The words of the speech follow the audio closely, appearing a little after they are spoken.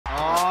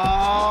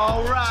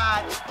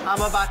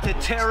I'm about to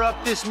tear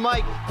up this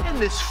mic and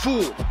this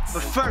fool.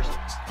 But first,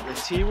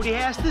 let's hear what he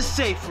has to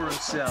say for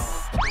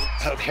himself.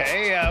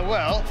 Okay,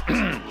 well,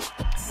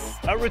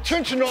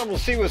 return to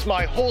normalcy was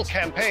my whole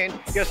campaign.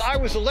 Yes, I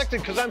was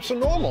elected because I'm so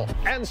normal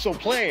and so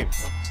plain.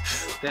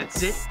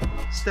 That's it?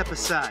 Step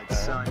aside,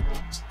 son.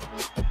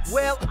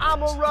 Well,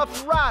 I'm a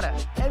rough rider,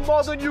 and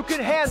more than you can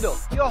handle.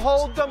 Your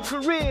whole dumb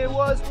career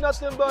was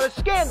nothing but a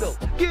scandal.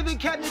 Giving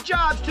cabinet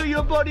jobs to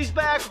your buddies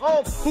back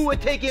home who were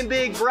taking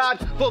big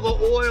bribes for the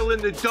oil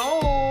in the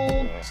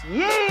dome.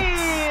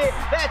 Yeah,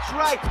 that's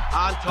right.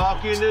 I'm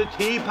talking the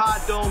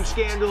Teapot Dome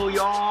scandal,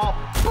 y'all.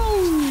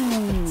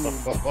 Boom!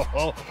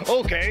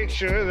 Okay,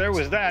 sure, there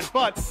was that.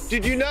 But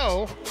did you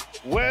know?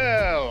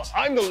 Well,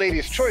 I'm the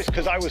ladies' choice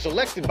because I was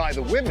elected by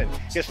the women.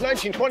 Yes,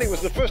 1920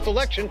 was the first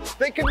election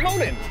they could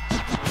vote in.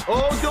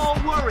 Oh,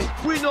 don't worry.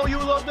 We know you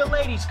love the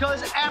ladies,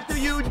 because after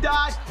you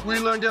died, we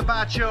learned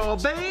about your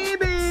babies.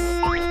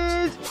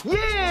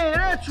 Yeah,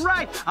 that's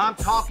right. I'm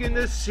talking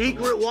the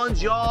secret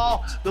ones,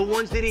 y'all. The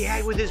ones that he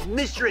had with his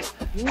mistress,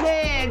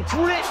 Nan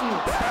Britton.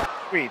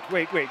 Wait.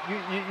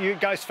 You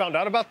guys found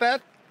out about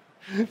that?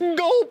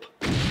 Gulp!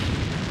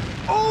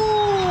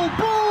 Oh,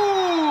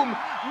 boom!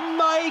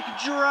 Mic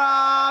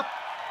drop.